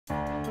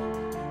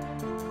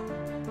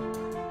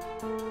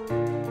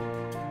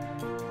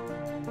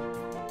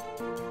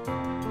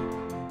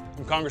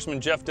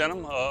Congressman Jeff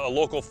Denham, a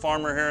local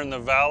farmer here in the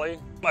valley.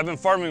 I've been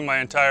farming my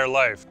entire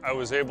life. I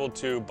was able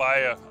to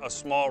buy a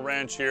small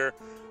ranch here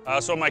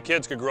so my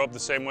kids could grow up the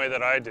same way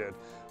that I did.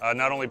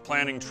 Not only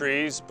planting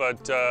trees,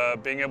 but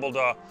being able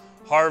to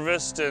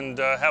harvest and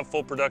have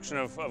full production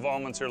of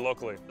almonds here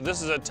locally.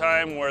 This is a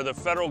time where the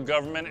federal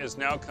government is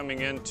now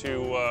coming in to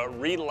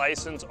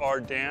relicense our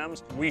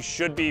dams. We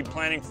should be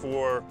planning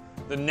for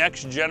the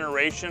next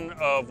generation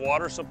of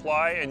water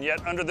supply, and yet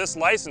under this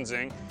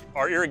licensing,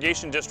 our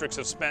irrigation districts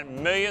have spent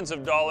millions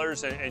of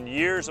dollars and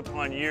years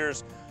upon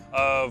years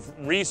of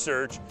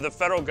research. The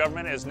federal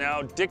government is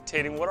now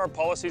dictating what our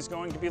policy is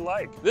going to be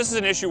like. This is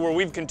an issue where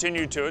we've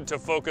continued to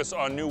focus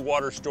on new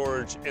water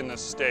storage in the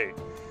state.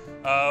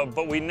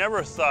 But we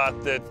never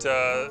thought that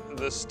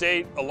the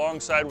state,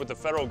 alongside with the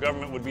federal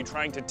government, would be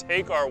trying to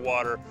take our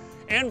water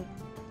and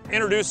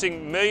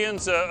introducing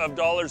millions of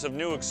dollars of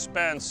new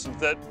expense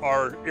that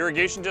our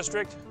irrigation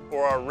district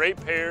or our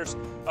ratepayers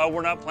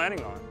were not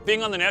planning on.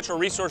 Being on the Natural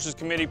Resources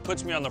Committee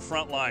puts me on the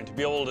front line to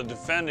be able to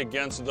defend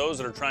against those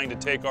that are trying to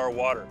take our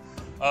water.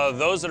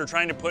 Those that are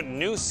trying to put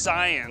new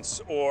science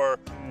or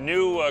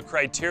new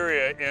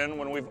criteria in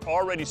when we've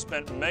already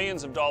spent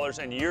millions of dollars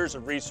and years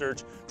of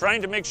research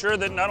trying to make sure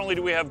that not only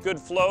do we have good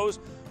flows,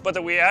 but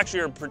that we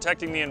actually are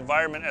protecting the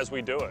environment as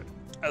we do it.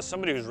 As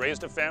somebody who's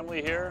raised a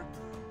family here,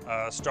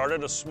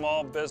 started a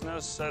small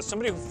business, as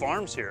somebody who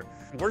farms here,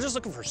 we're just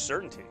looking for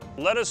certainty.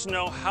 Let us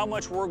know how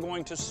much we're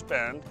going to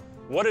spend,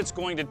 what it's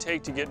going to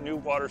take to get new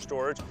water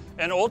storage,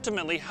 and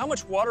ultimately, how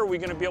much water are we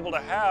going to be able to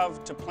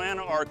have to plan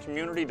our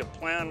community, to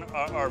plan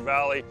our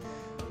valley.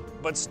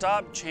 But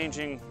stop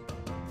changing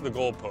the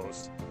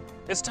goalpost.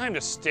 It's time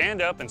to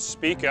stand up and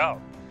speak out.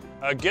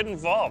 Get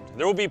involved.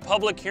 There will be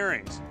public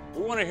hearings.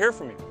 We want to hear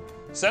from you.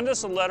 Send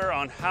us a letter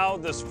on how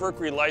this FERC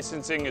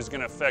relicensing is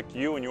going to affect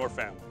you and your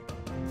family.